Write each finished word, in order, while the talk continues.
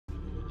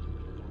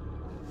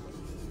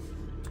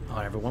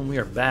Alright, everyone, we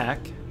are back.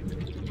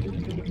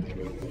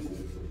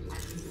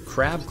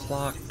 Crab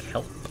claw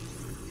kelp.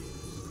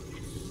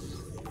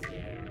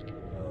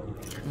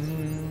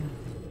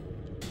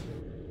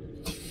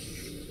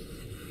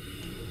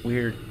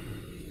 Weird.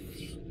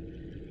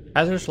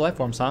 Hazardous life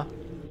forms, huh?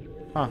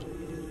 Huh.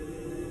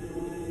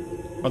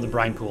 Or the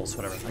brine pools,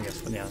 whatever, I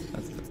guess. But yeah,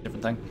 that's a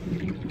different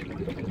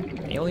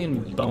thing.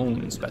 Alien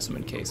bone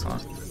specimen case, huh?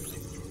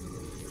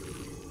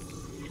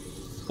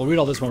 We'll read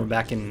all this when we're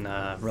back in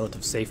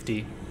relative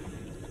safety.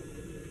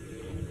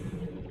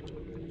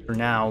 For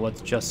now,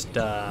 let's just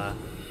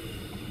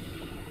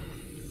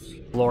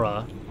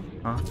flora.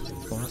 Huh?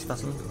 Flora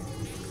specimen?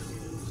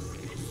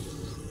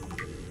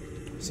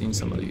 Seen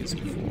some of these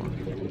before.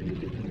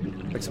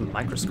 Like some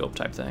microscope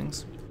type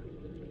things.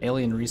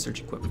 Alien research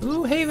equipment.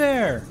 Ooh, hey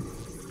there!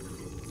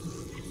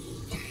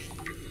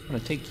 I'm gonna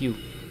take you.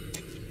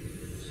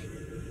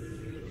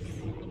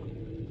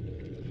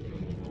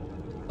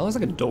 That looks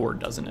like a door,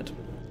 doesn't it?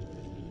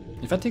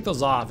 If I take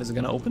those off, is it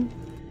gonna open?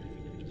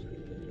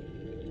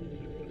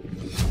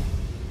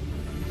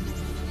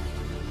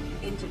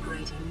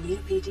 Integrating new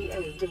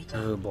PDA data.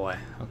 Oh boy,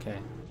 okay.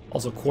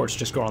 Also quartz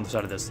just go on the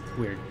side of this.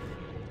 Weird.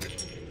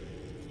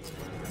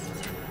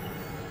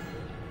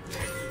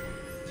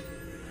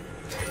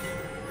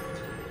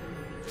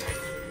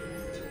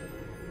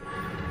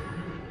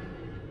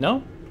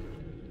 No?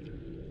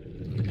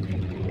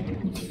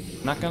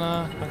 Not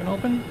gonna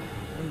open?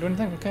 Not gonna do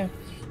anything? Okay.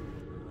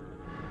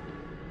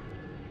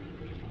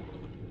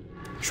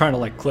 Trying to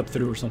like clip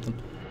through or something.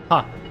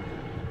 Huh.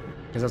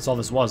 Because that's all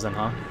this was then,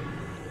 huh?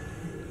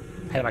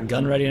 Had my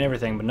gun ready and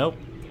everything, but nope.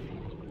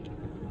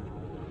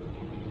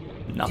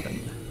 Nothing.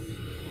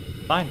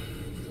 Fine.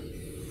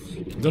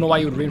 Don't know why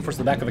you would reinforce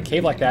the back of a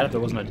cave like that if there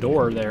wasn't a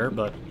door there,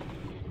 but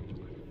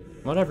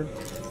whatever.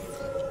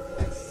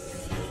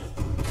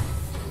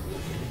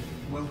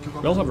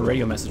 We also have a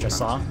radio message I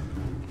saw.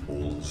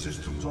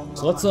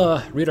 So let's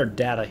read our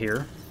data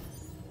here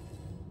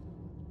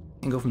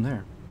and go from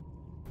there.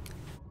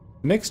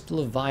 Mixed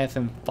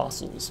Leviathan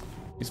fossils.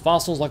 These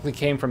fossils likely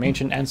came from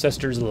ancient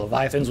ancestors of the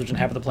Leviathans which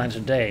inhabit the planet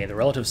today. The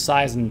relative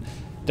size and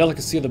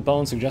delicacy of the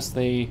bones suggests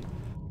they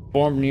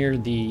formed near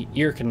the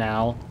ear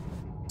canal,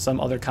 some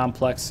other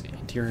complex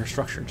interior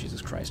structure.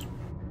 Jesus Christ.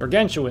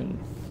 Gargantuan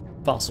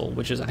fossil,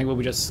 which is I think what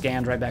we just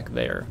scanned right back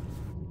there.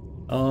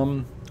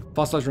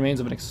 Fossilized remains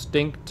of an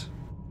extinct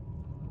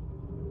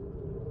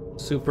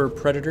super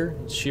predator.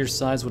 Its sheer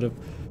size would have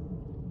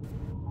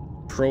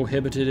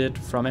prohibited it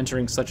from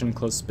entering such an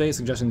enclosed space,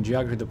 suggesting the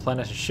geography of the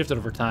planet has shifted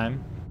over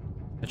time.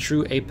 A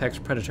true apex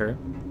predator.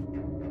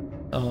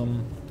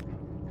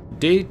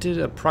 Dated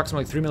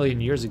approximately 3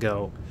 million years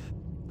ago.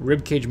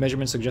 Ribcage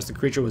measurements suggest the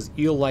creature was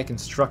eel-like in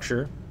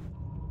structure.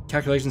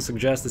 Calculations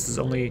suggest this is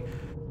only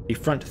the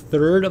front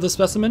third of the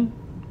specimen.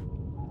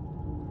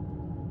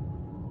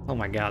 Oh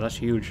my god, that's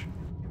huge.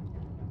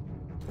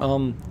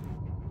 The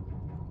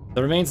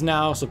remains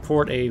now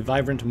support a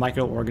vibrant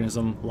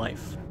microorganism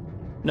life.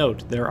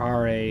 Note, there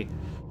are a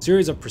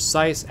series of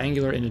precise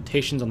angular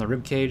indentations on the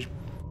ribcage,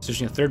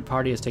 suggesting a third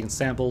party has taken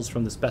samples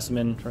from the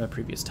specimen from a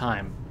previous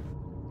time.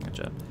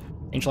 Gotcha.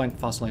 Ancient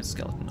fossilized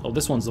skeleton. Oh,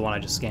 this one's the one I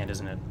just scanned,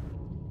 isn't it?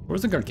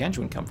 Where's the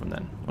gargantuan come from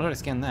then? Why did I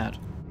scan that?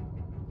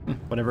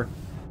 Whatever.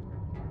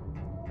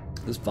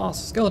 This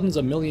fossil skeleton's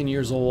 1 million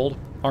years old,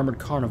 armored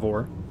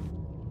carnivore.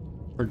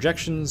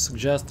 Projections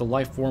suggest the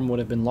life form would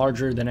have been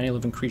larger than any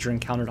living creature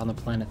encountered on the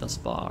planet thus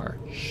far.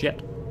 Shit.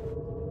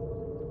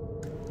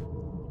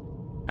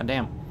 God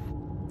damn.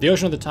 The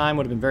ocean of the time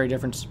would have been very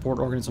different to support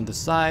organisms this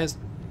size,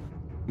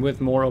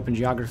 with more open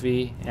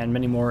geography and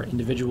many more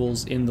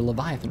individuals in the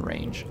Leviathan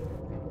range.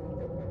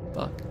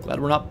 Fuck, glad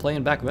we're not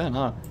playing back then,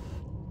 huh?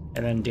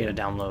 And then data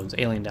downloads,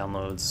 alien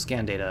downloads,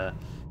 scan data,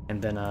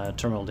 and then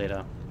terminal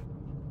data.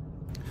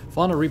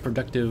 Fauna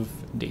reproductive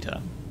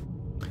data.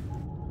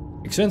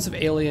 Extensive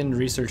alien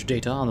research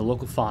data on the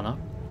local fauna,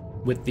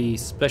 with the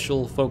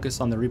special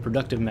focus on the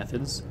reproductive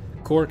methods,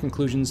 core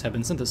conclusions have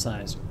been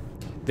synthesized.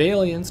 The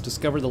aliens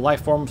discovered the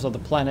life forms of the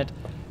planet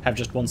have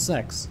just one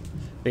sex.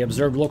 They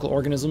observed local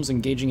organisms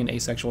engaging in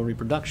asexual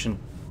reproduction.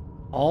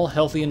 All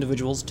healthy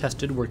individuals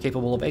tested were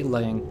capable of egg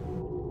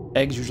laying.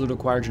 Eggs usually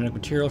require genetic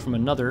material from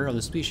another of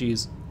the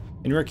species.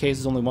 In rare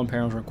cases, only one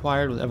parent was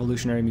required, with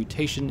evolutionary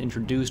mutation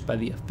introduced by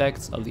the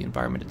effects of the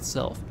environment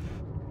itself.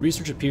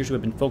 Research appears to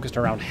have been focused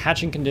around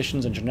hatching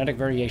conditions and genetic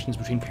variations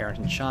between parent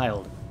and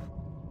child.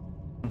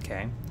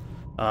 Okay.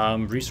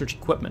 Research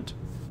equipment.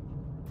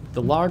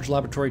 The large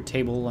laboratory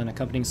table and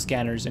accompanying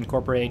scanners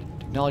incorporate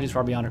technologies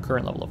far beyond our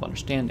current level of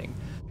understanding.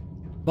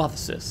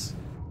 Hypothesis.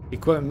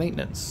 Equipment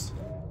maintenance.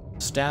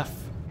 Staff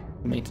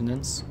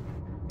maintenance.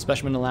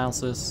 Specimen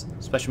analysis.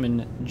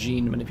 Specimen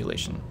gene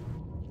manipulation.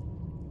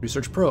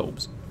 Research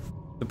probes.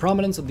 The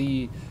prominence of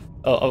the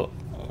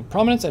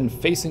prominence and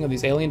facing of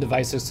these alien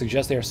devices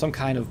suggest they are some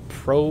kind of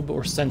probe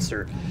or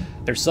sensor.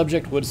 Their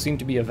subject would seem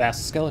to be a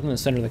vast skeleton in the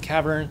center of the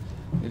cavern.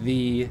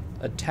 The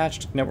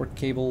attached network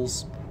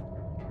cables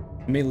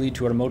may lead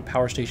to a remote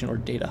power station or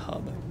data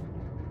hub.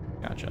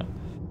 Gotcha.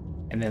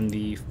 And then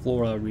the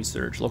flora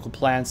research. Local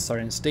plants are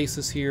in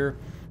stasis here.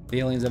 The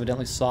aliens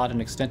evidently sought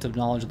an extensive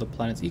knowledge of the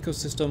planet's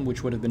ecosystem,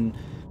 which would have been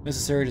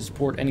necessary to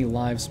support any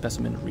live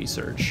specimen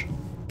research.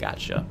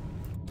 Gotcha.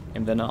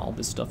 And then all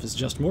this stuff is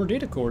just more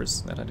data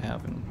cores that I'd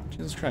have. And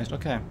Jesus Christ,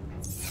 okay.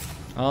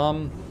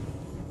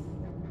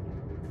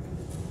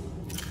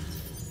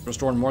 We're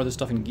storing more of this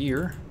stuff in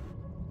gear.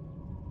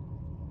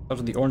 That's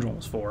what the orange one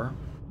was for.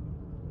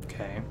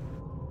 Okay.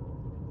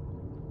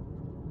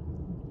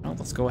 Well,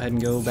 let's go ahead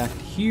and go back to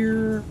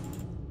here.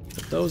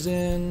 Put those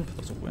in, put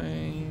those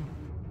away.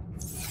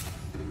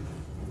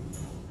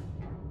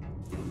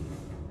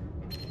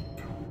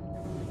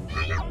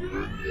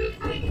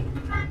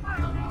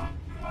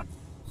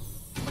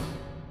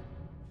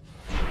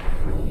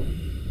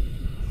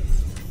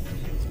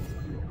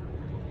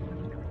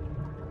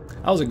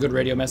 That was a good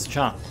radio message,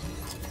 huh?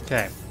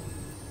 Okay.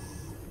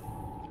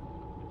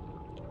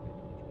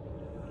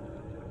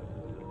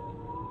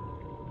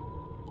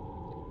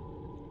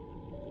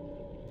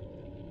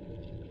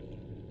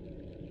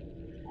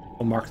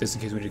 We'll mark this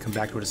in case we need to come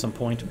back to it at some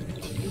point.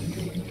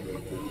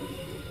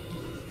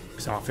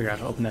 So I'll figure out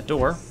how to open that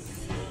door.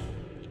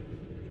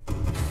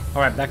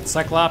 Alright, back to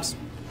Cyclops.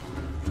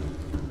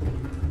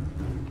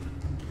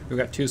 We've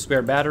got 2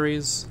 spare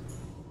batteries.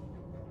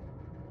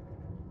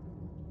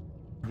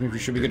 We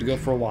should be good to go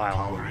for a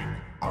while.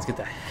 Let's get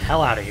the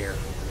hell out of here.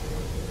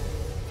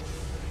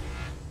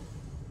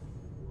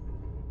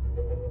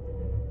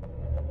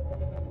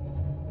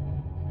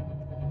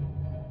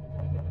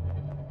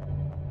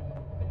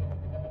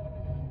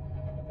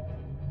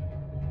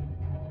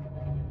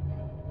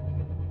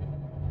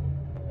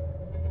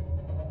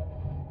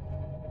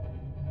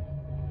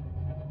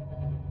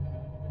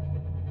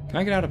 Can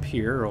I get out up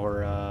here,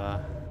 or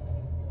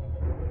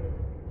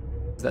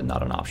is that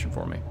not an option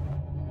for me?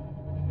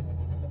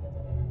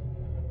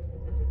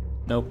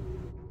 Nope.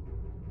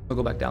 We'll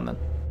go back down then.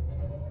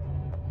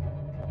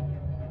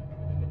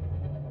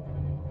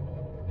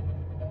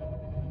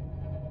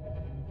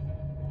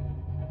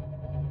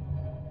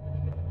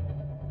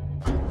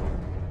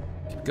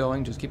 Keep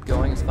going, just keep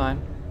going, it's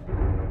fine.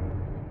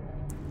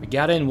 We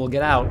got in, we'll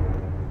get out.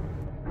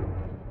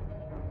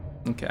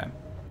 Okay.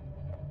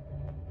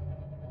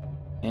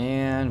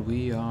 And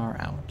we are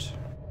out.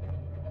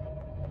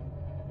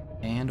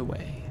 And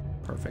away.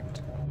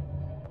 Perfect.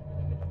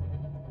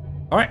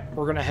 Alright,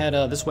 we're gonna head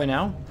this way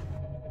now.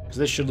 Because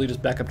this should lead us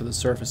back up to the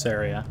surface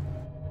area.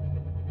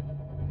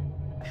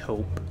 I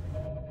hope.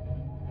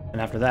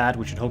 And after that,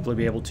 we should hopefully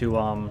be able to,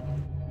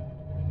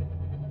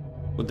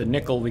 with the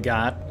nickel we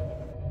got,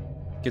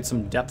 get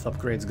some depth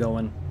upgrades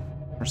going.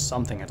 Or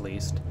something, at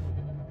least.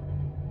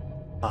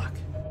 Fuck.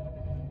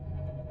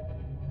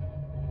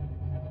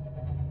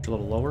 A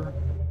little lower.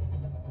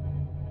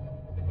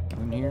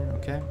 Down here,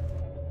 okay.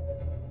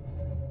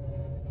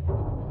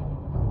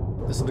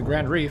 This is the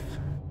Grand Reef.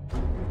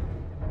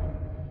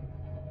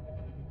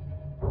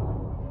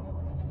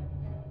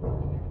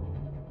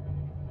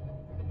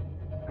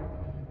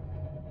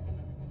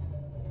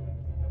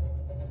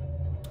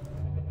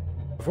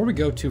 Before we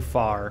go too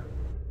far,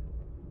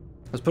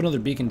 let's put another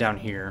beacon down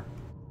here.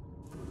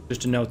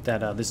 Just to note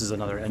that this is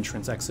another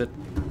entrance exit.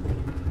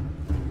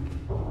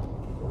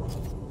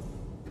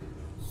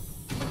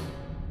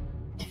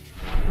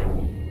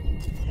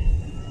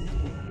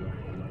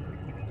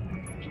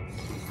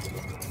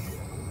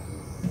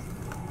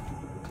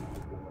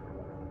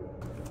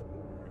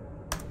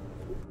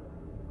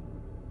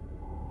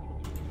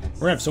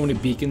 We're gonna have so many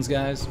beacons,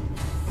 guys.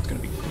 It's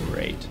gonna be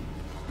great.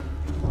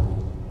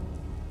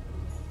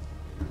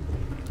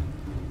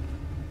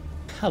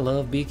 I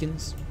love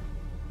beacons.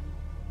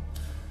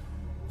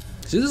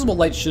 See, this is what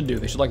lights should do.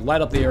 They should, like,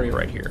 light up the area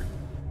right here.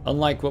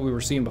 Unlike what we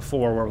were seeing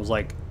before, where it was,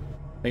 like,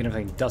 making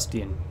everything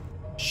dusty and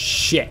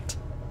shit.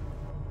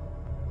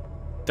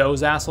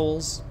 Those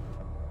assholes.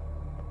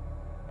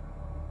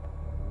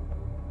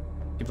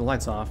 Keep the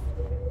lights off.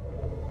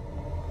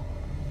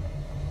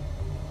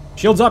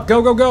 Shields up!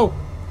 Go, go, go!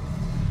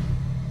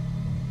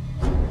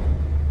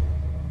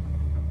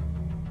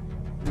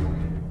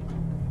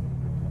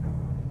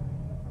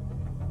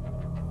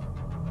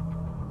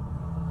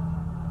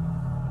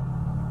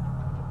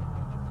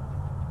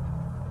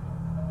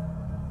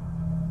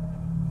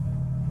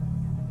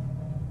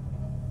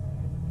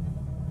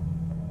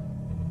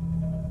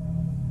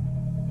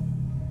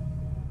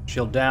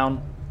 Shield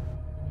down.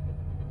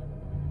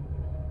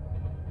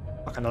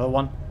 Fuck, another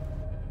one.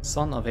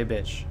 Son of a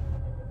bitch.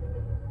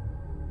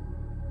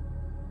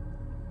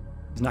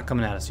 He's not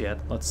coming at us yet.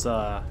 Let's,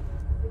 Fuck.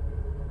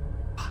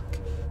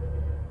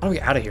 How do we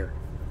get out of here?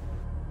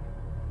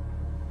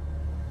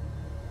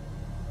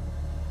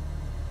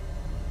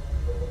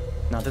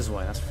 Not this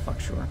way, that's for fuck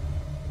sure.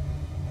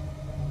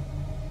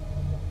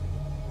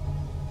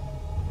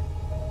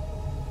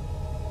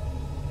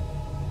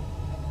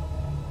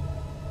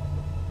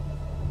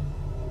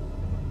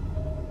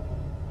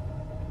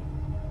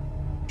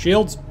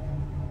 Shields?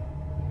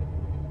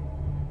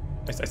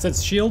 I said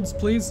shields,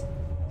 please?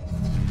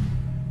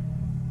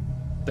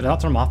 Did I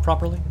not turn them off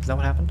properly? Is that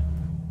what happened?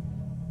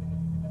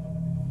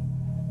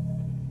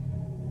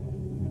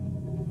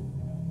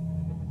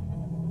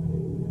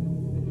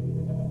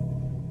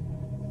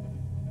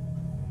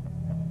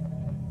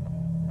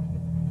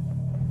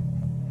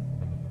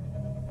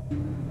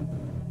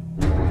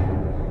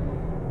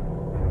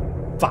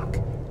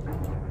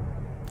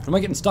 am I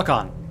getting stuck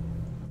on?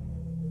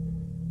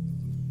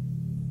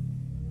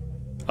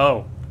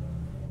 Oh.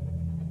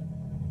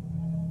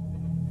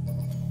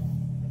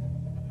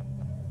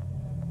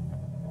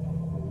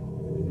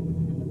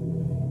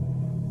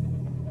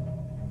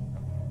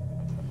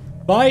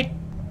 Fight!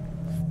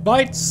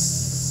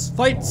 Fights!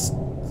 Fights!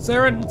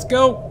 Saren, let's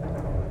go!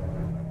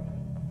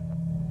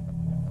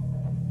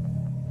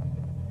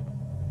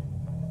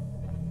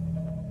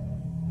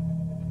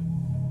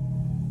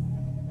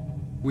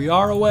 We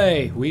are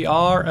away! We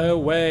are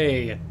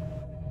away!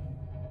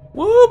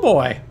 Woo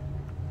boy!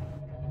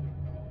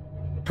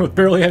 With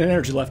barely any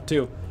energy left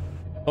too.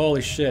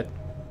 Holy shit.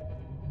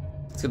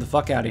 Let's get the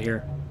fuck out of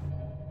here.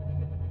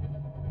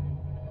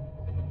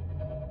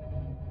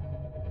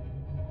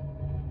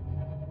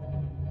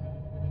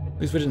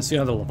 At least we didn't see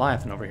another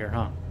Leviathan over here,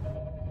 huh?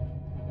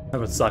 That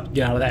would suck.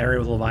 Get out of that area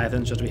with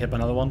Leviathans just to be hit by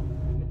another one.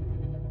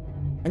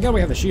 Thank God we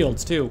have the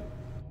shields too.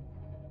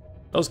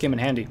 Those came in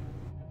handy.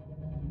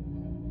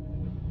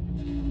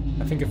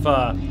 I think if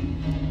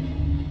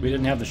we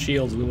didn't have the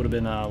shields, we would have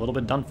been a little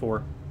bit done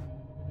for.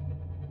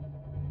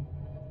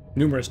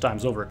 Numerous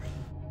times over.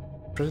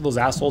 Especially those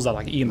assholes that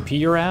like EMP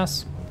your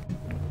ass.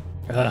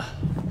 Ugh.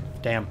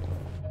 Damn.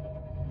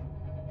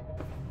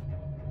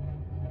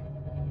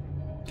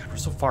 God, we're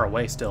so far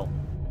away still.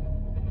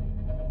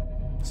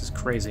 This is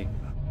crazy.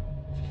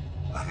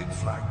 Adding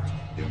flagged.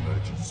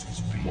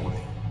 Emergencies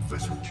warning.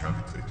 Vessel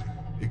calculating.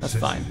 That's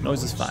fine.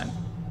 Noise is fine.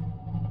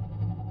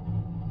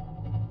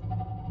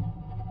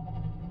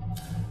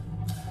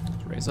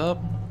 Let's raise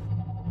up.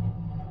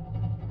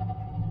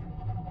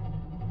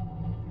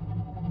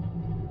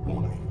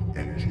 Warning.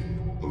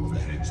 Engine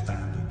overhead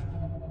standard.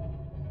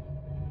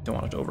 Don't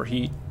want it to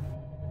overheat.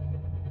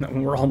 Not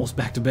when we're almost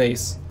back to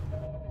base.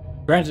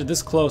 Granted,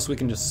 this close, we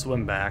can just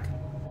swim back.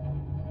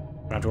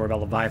 Don't have to worry about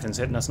Leviathans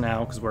hitting us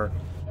now, because we're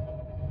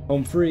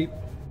home free.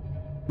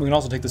 We can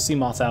also take the sea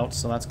moth out,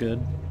 so that's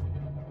good.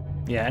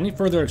 Yeah, any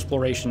further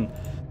exploration,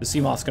 the sea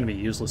moth's going to be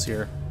useless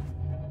here.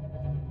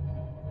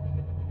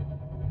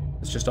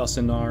 It's just us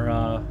in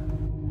our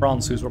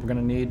prawn suits what we're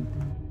going to need.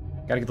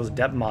 Gotta get those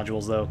depth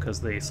modules, though, because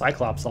the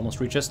Cyclops almost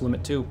reached its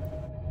limit, too.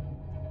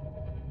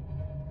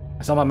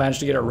 I somehow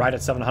managed to get it right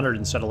at 700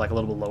 instead of, like, a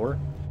little bit lower.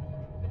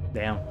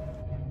 Damn.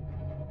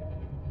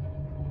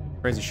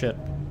 Crazy shit.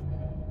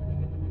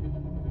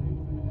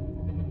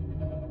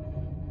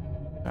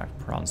 Alright,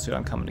 prawn suit,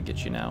 I'm coming to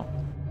get you now.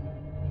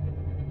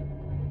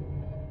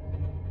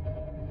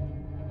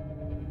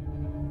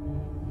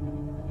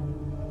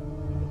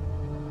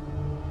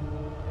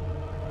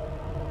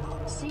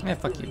 Yeah,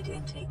 fuck you.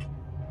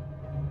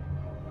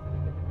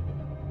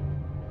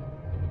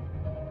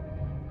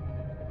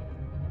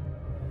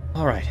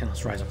 Alright, and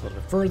let's rise up a little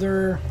bit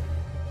further.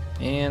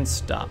 And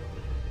stop.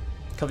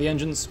 Cut the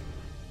engines.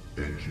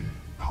 Engine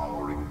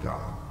powering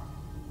down.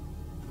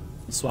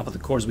 Let's swap out the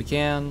cores we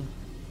can.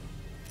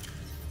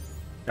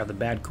 Grab the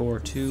bad core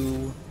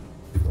too.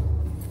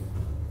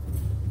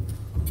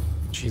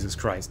 Jesus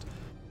Christ.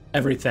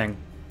 Everything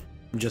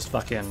just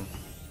fucking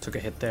took a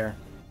hit there.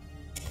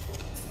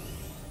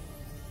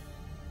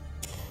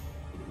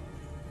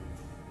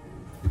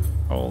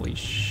 Holy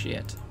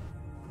shit.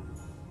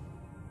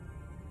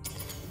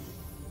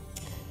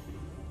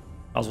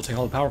 I'll as well take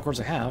all the power cores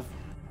I have.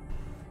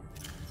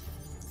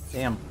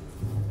 Damn.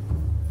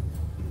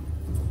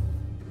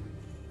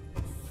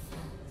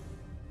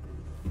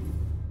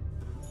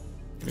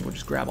 Maybe we'll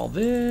just grab all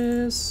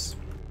this.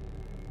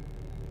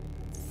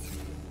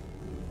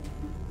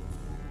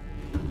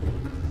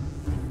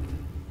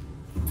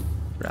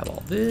 Grab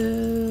all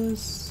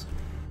this.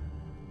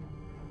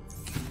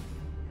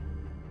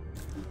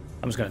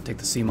 I'm just gonna take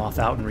the sea moth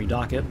out and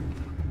redock it.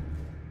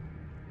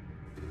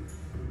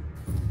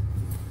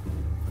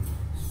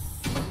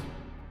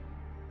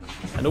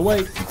 And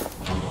away.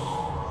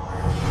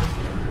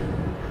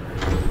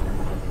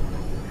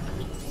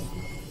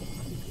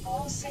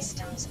 All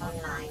systems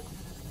online.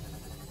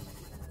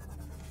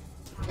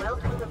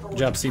 Good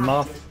job, sea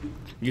moth.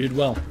 You did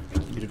well.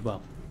 You did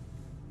well.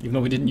 Even though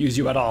we didn't use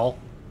you at all.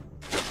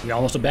 We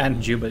almost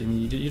abandoned you, but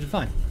you did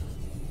fine.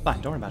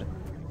 Fine, don't worry about it.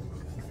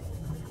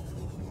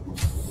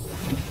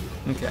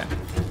 Okay.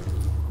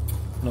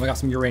 Now I got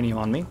some uranium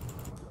on me.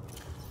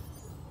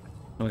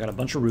 Now we got a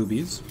bunch of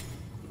rubies.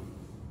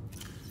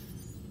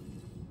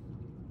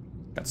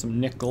 Got some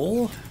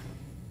nickel.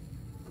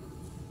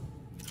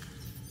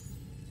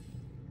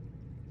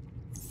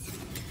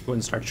 Go ahead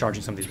and start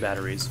charging some of these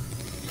batteries.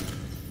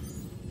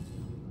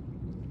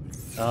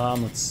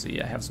 Let's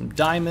see. I have some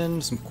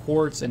diamond, some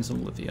quartz, and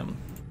some lithium.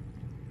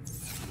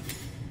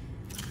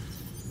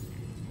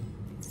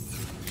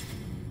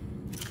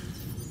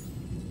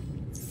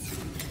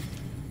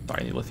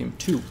 Sorry, I need lithium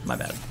 2. My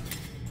bad.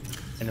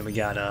 And then we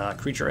got a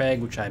creature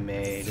egg, which I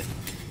made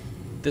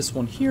this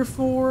one here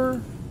for.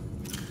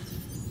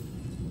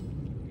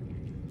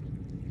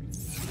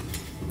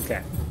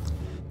 Okay.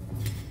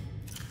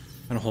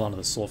 I'm gonna hold on to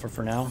the sulfur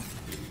for now.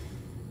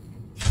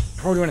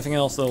 Before we do anything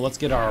else, though, let's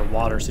get our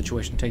water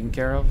situation taken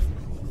care of.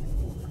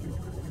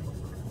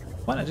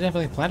 What? I didn't have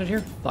anything planted here?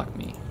 Fuck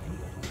me.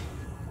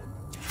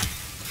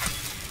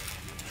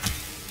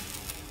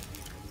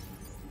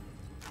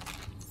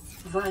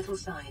 Vital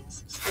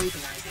signs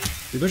stabilizing.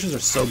 The bushes are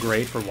so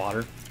great for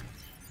water.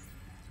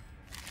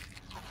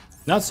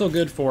 Not so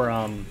good for,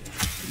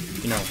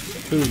 you know,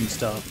 food and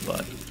stuff,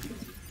 but...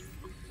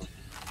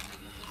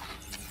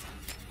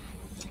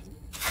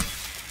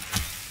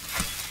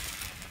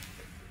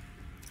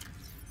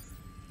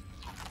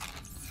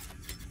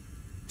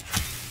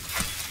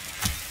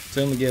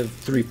 They only give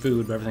 3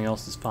 food, but everything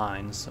else is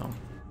fine, so...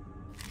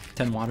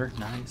 10 water,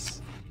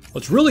 nice.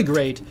 What's really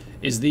great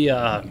is the,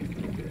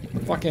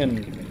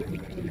 fucking...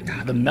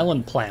 God, the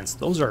melon plants.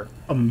 Those are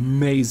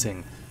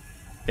amazing.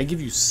 They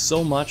give you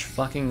so much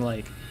fucking,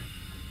 like...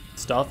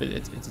 stuff,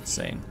 it's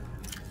insane.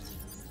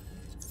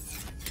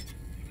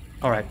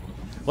 Alright,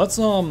 let's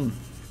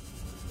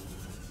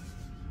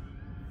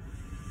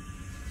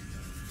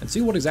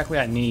see what exactly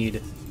I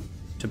need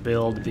to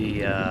build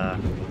the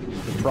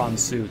prawn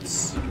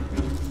suits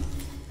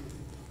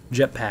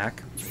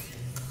jetpack.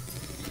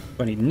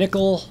 I need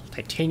nickel,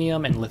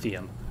 titanium, and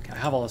lithium. Okay, I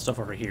have all this stuff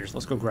over here, so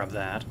let's go grab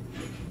that.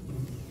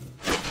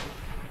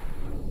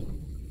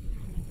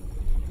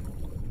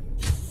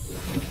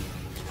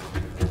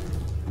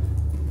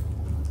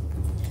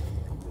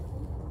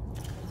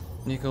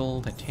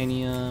 Nickel,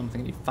 titanium, I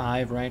think I need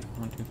 5, right?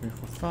 1, 2, 3,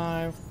 4,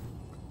 5.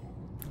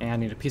 And I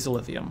need a piece of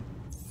lithium.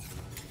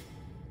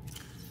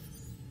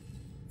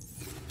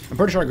 I'm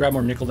pretty sure I grabbed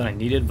more nickel than I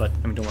needed, but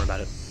I mean, don't worry about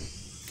it.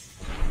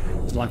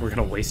 It's not like we're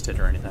gonna waste it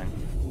or anything.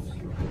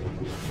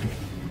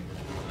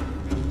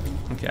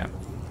 Okay.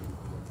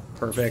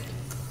 Perfect.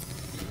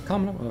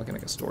 Common up. Oh, I can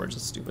make a storage,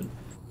 that's stupid.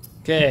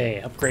 Okay,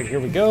 upgrade, here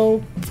we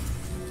go.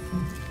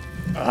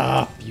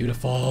 Ah,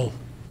 beautiful.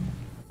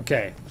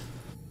 Okay.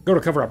 Go to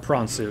cover up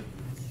prawn suit.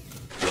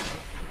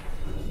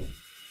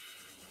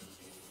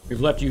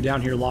 We've left you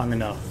down here long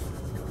enough.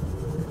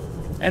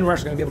 And we're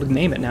actually going to be able to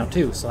name it now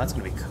too, so that's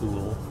going to be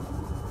cool.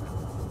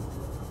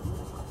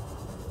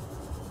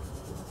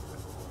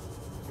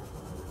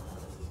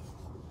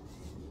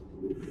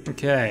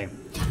 Okay.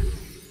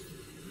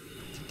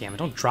 Damn it,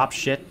 don't drop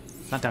shit.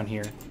 Not down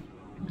here.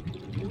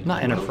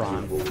 Not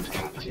Enterpron.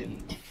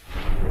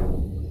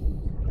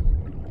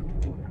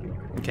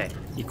 Okay,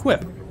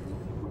 equip.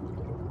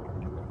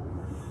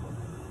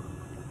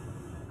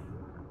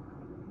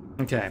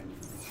 Okay.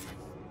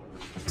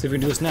 See if we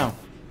can do this now.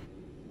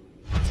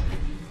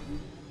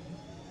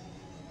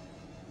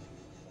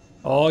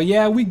 Oh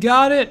yeah, we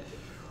got it!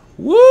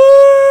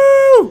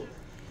 Woo!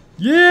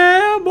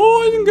 Yeah,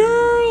 boys and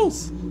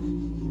girls!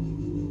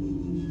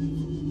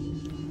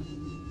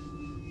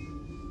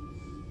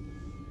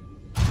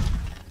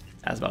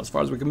 That's about as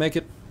far as we can make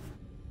it.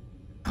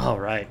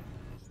 Alright.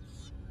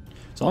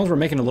 As long as we're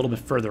making it a little bit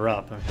further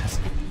up, that's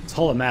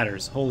all that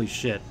matters. Holy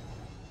shit.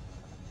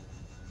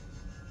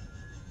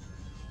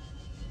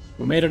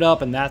 We made it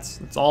up, and that's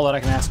all that I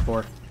can ask for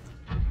at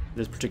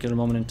this particular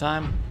moment in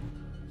time.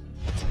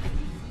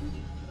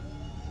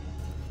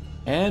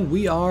 And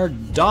we are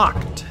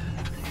docked.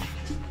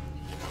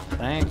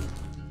 Thank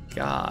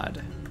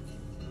God.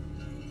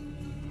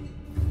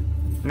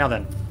 Now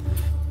then,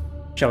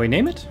 shall we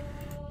name it?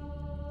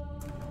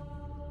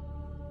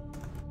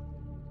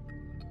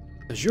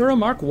 Azura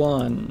Mark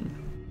 1.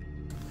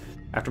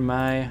 After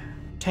my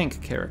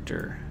tank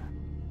character.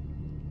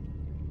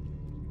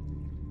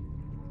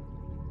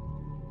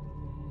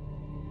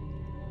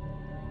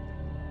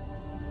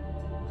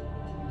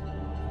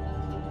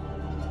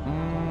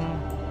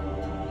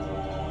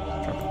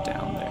 Drop it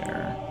down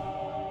there.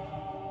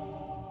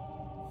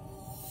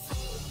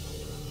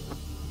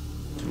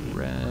 Too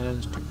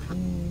red, too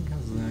pink.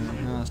 How's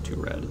that? No, that's too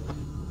red.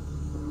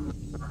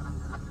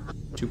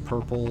 Too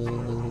purple.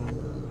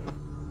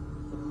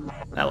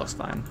 That looks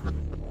fine.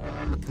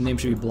 The name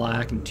should be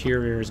black.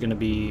 Interior is going to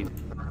be...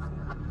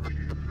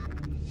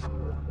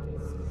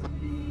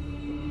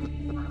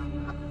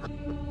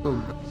 oh,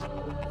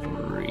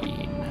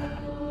 green.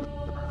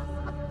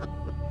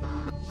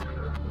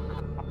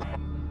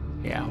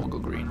 Yeah, we'll go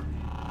green.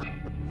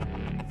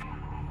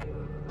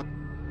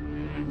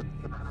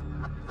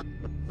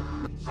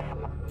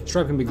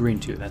 Stripe can be green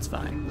too, that's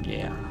fine.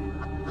 Yeah.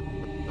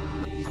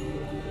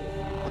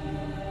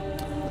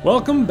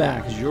 Welcome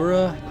back,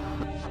 Azura.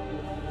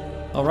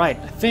 Alright,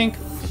 I think,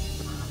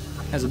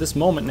 as of this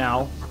moment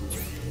now,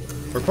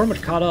 we're pretty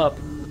much caught up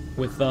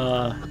with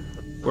where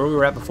we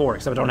were at before,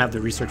 except I don't have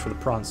the research for the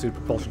prawn suit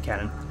propulsion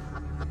cannon.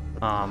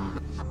 I'm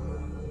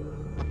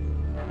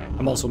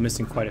also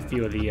missing quite a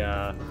few of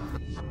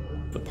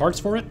the parts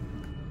for it.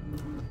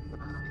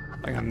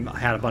 Like I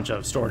had a bunch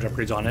of storage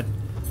upgrades on it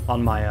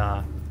on my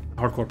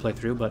hardcore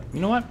playthrough, but you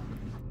know what?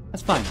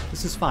 That's fine.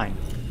 This is fine.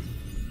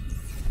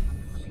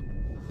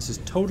 This is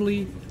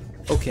totally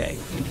okay.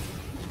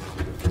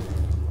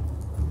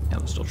 Yeah,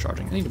 I'm still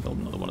charging. I need to build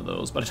another one of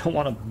those, but I don't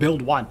want to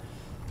build one.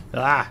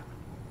 Ah.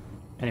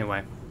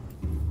 Anyway.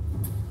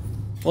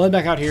 We'll head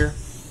back out here.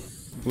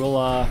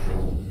 We'll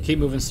keep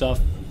moving stuff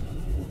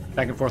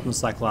back and forth in the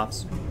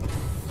Cyclops.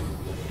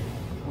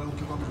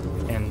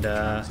 And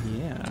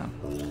yeah.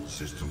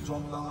 Systems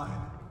online.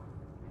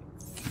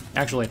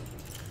 Actually,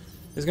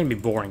 it's gonna be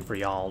boring for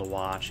y'all to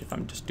watch if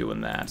I'm just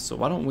doing that. So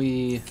why don't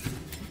we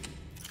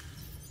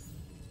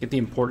Get the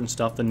important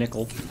stuff, the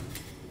nickel.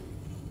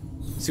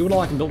 See what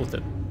all I can build with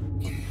it.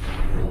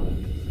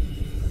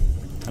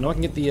 I know I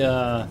can get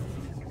the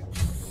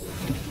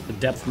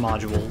depth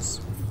modules.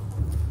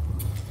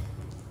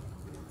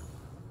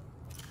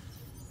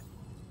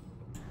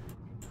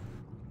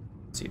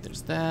 Let's see,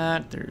 there's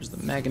that. There's the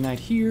Magonite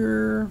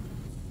here.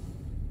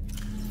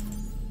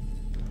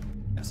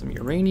 Got some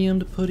uranium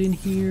to put in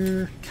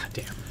here. God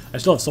damn. I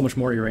still have so much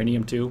more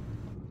uranium too.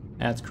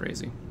 That's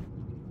crazy.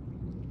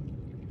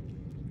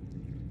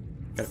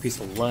 Got a piece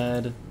of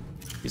lead,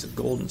 piece of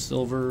gold and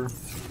silver.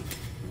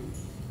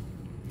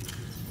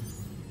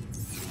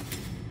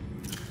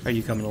 Are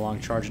you coming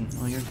along charging?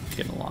 Oh, you're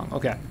getting along.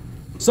 Okay.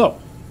 So,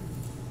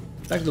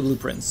 back to the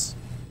blueprints.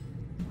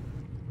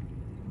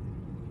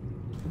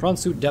 Prawn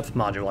suit depth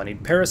module. I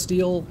need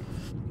parasteel,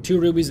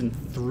 2 rubies, and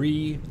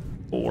 3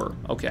 ore.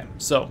 Okay,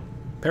 so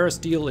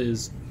parasteel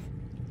is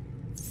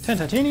 10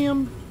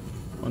 titanium.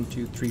 1,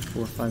 2, 3,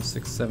 4, 5,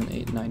 6, 7,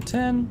 8, 9,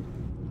 10.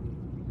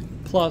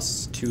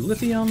 Plus 2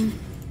 lithium.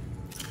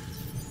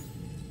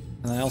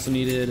 And I also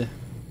needed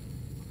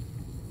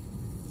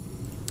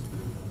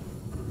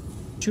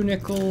 2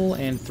 nickel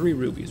and 3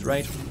 rubies,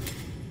 right?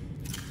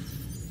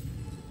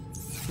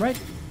 Right?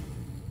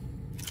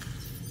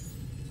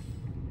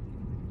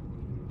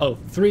 Oh,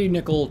 3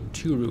 nickel,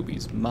 2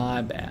 rubies.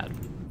 My bad.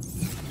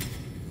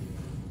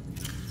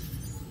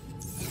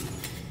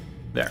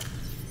 There.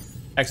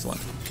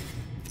 Excellent.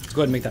 Let's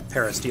go ahead and make that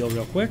parasteel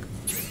real quick.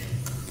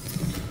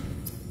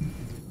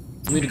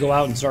 We need to go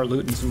out and start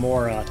looting some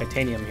more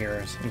titanium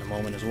here in a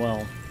moment as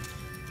well.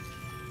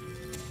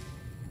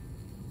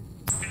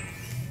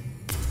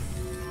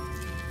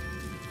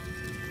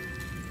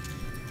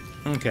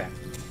 Okay,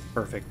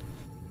 perfect.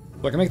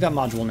 So I can make that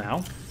module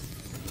now.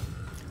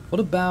 What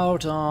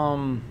about,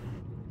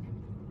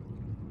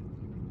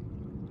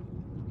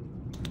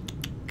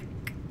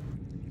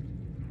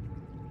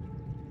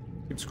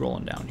 keep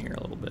scrolling down here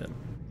a little bit.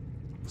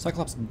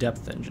 Cyclops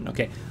depth engine.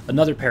 Okay,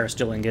 another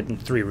parasteel ingot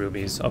and 3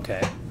 rubies.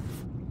 Okay.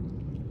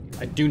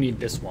 I do need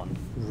this one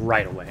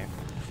right away.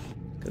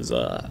 Because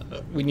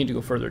we need to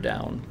go further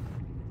down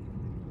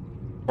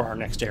for our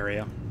next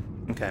area.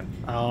 Okay.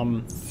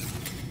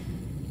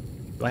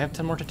 Do I have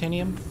 10 more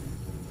titanium?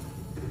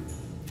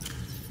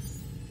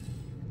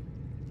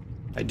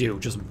 I do,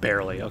 just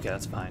barely. Okay,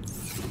 that's fine.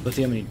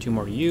 Lithium, I need 2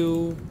 more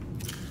U.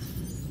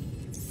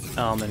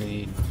 I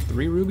need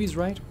 3 rubies,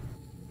 right?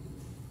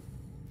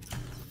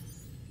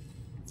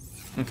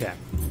 Okay.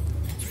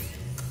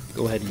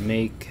 Go ahead and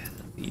make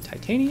the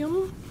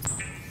titanium.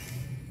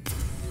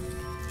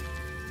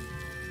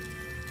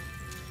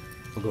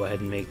 We'll go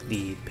ahead and make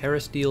the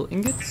parasteel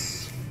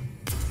ingots.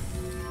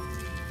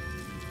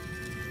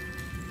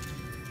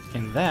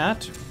 And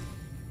that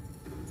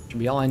should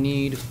be all I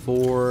need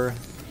for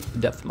the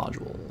depth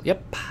module.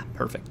 Yep,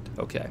 perfect.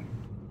 Okay.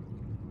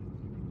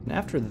 And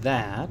after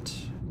that,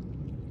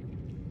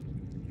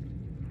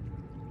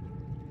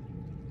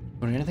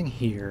 don't need anything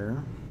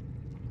here.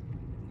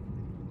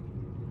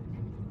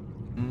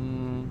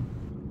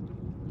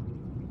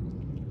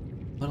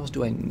 What else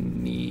do I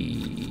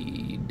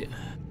need?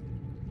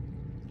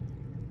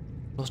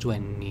 What else do I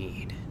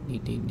need?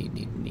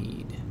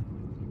 Need.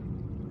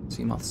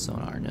 Seamoth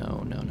sonar.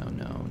 No.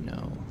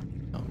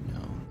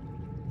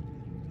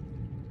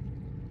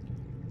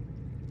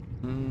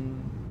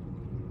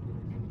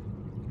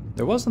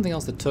 There was something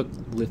else that took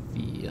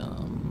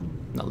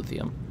lithium. Not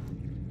lithium.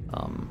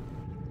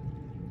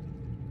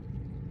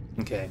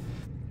 Okay.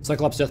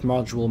 Cyclops Death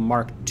Module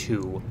Mark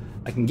II.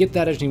 I can get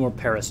that. I just need more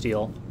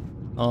parasteel.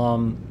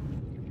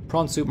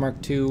 Prawn Suit Mark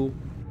II.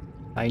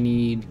 I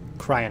need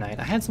Cryonite.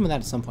 I had some of that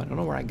at some point. I don't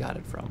know where I got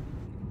it from.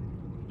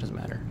 Doesn't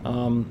matter.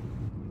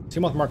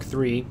 Seamoth Mark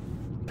III.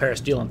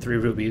 Parasteel and 3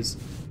 rubies.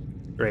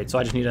 Great, so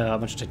I just need a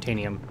bunch of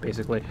titanium,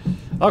 basically.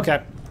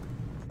 Okay.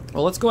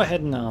 Well, let's go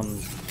ahead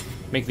and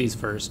make these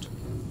first.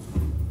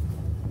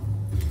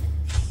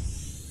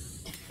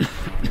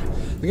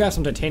 We got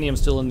some titanium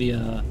still in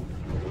the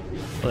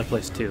other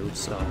place too,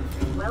 so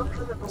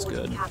that's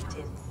good.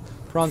 Captain.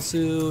 Prawn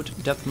suit,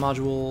 depth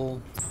module.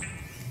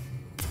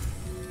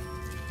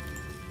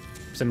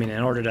 So I mean,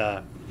 in order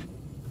to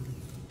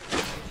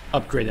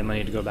upgrade them, I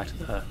need to go back to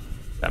the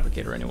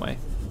fabricator anyway.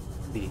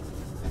 The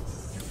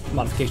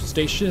modification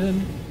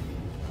station.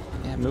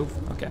 Yeah, move.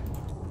 Okay.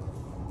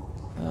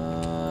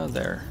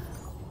 There.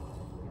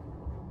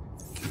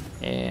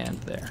 And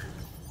there.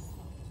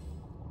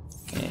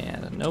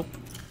 And nope.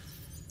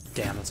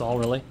 Damn, that's all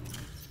really?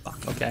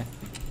 Fuck, okay.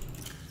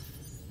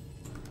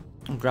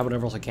 I'll grab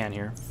whatever else I can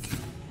here.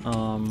 Go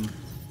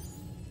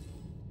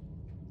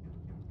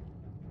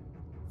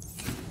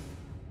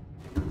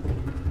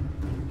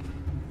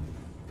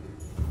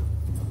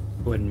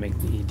ahead and make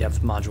the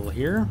depth module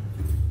here.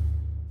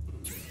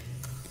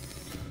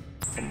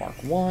 For Mark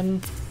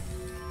 1.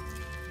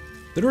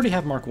 Did I already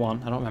have Mark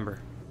 1? I don't remember.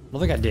 I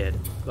don't think I did,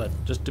 but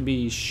just to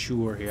be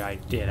sure here, I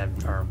did.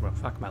 Well,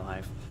 fuck my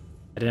life.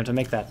 I didn't have to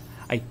make that.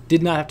 I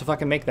did not have to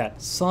fucking make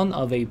that. Son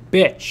of a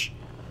bitch.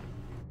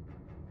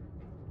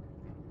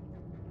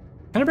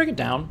 Can I break it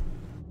down?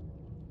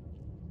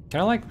 Can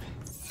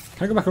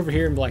I go back over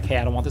here and be like, hey,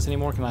 I don't want this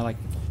anymore? Can I like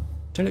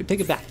take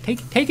it back?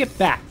 Take it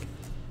back.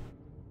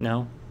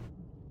 No.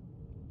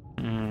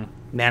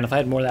 Man, if I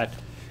had more of that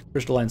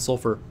crystalline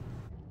sulfur,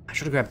 I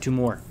should have grabbed 2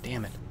 more.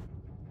 Damn it.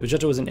 It was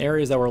just it was in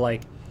areas that were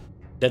like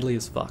deadly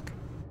as fuck.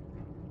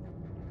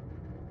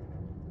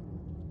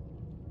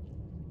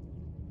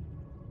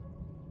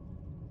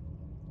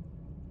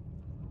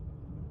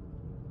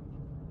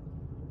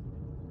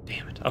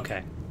 Damn it.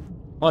 Okay.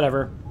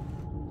 Whatever.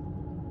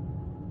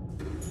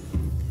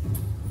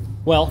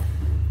 Well,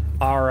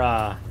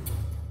 our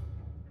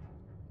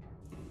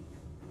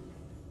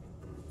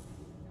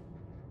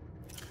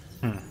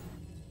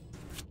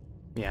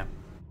yeah.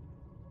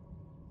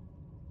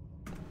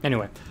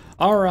 Anyway,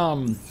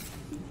 our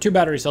 2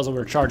 battery cells that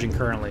we're charging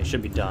currently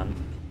should be done.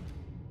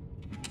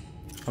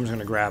 I'm just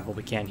gonna grab what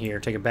we can here,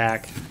 take it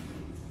back.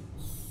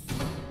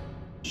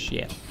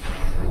 Shit.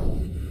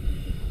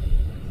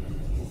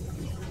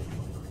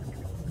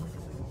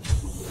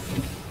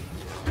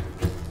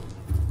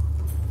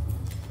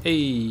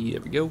 Hey,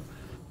 there we go.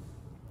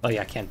 Oh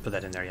yeah, I can't put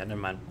that in there yet.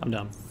 Never mind. I'm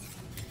done.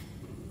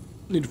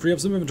 Need to free up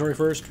some inventory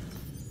first.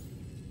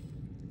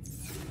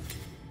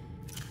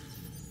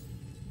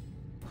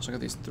 So I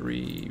got these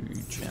 3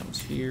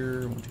 gems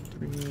here. 1,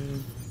 2,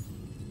 3.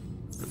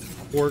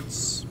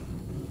 Quartz.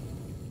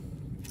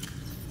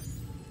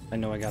 I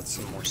know I got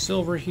some more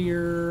silver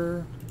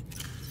here.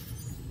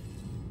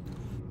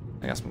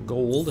 I got some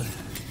gold.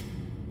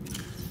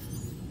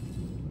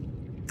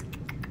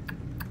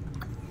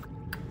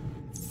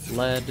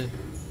 Lead.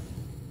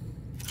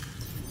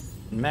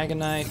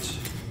 Magnite.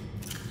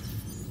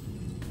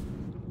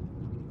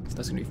 So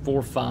that's gonna be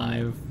 4,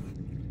 5,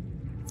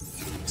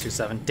 2,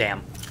 7.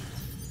 Damn.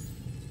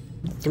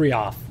 3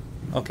 off.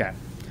 Okay.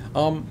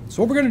 So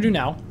what we're gonna do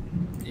now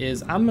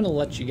is I'm gonna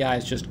let you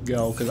guys just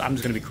go because I'm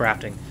just gonna be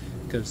crafting.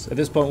 Because at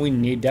this point we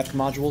need depth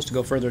modules to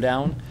go further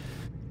down.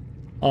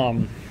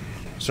 So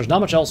there's not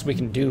much else we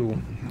can do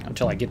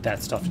until I get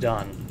that stuff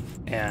done.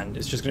 And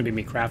it's just gonna be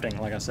me crafting,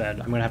 like I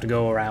said. I'm gonna have to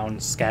go around,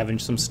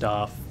 scavenge some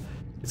stuff.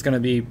 It's gonna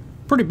be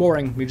pretty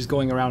boring, me just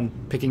going around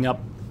picking up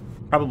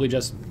probably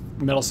just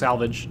metal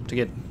salvage to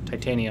get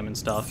titanium and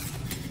stuff.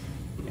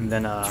 And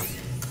then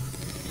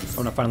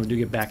when I finally do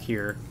get back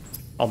here,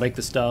 I'll make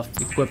the stuff,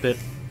 equip it,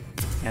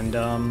 and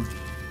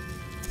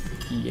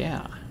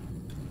yeah.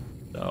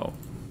 So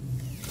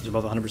it's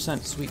above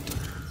 100%. Sweet.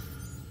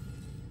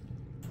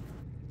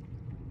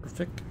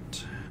 Perfect.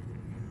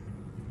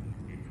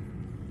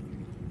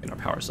 Get our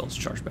power cells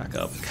charged back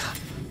up. God,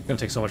 it's gonna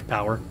take so much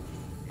power.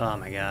 Oh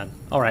my god.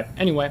 Alright,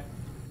 anyway.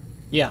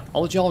 Yeah,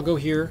 I'll let y'all go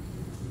here.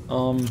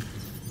 I'm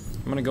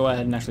gonna go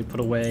ahead and actually put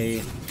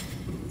away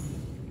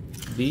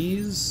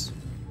these.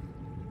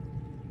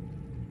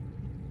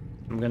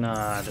 I'm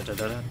gonna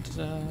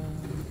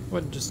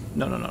what? Just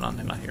no,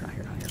 not here.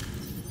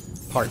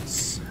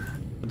 Parts.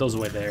 Put those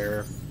away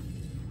there.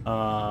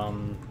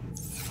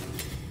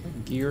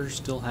 Gear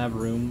still have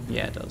room?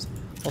 Yeah, it does.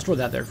 I'll store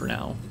that there for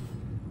now,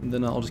 and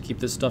then I'll just keep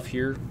this stuff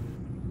here.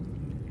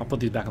 I'll put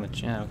these back on the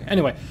channel. Okay.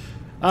 Anyway,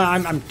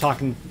 I'm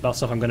talking about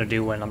stuff I'm gonna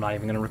do when I'm not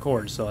even gonna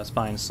record, so that's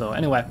fine. So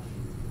anyway,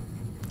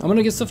 I'm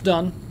gonna get stuff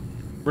done.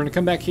 We're gonna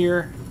come back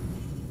here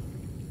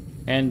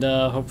and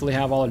hopefully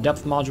have all our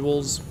depth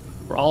modules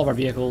for all of our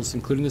vehicles,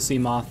 including the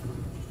Seamoth,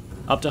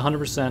 up to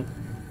 100%.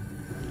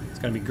 It's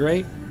gonna be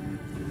great.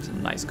 It's a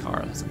nice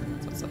car. It's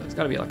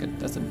gotta be like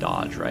that's a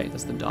Dodge, right?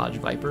 That's the Dodge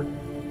Viper.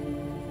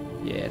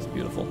 Yeah, it's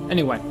beautiful.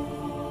 Anyway,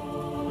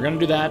 we're gonna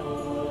do that.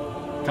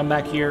 Come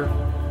back here,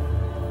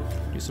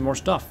 do some more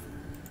stuff.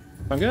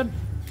 Sound good?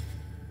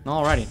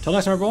 Alrighty. Till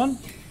next time, everyone.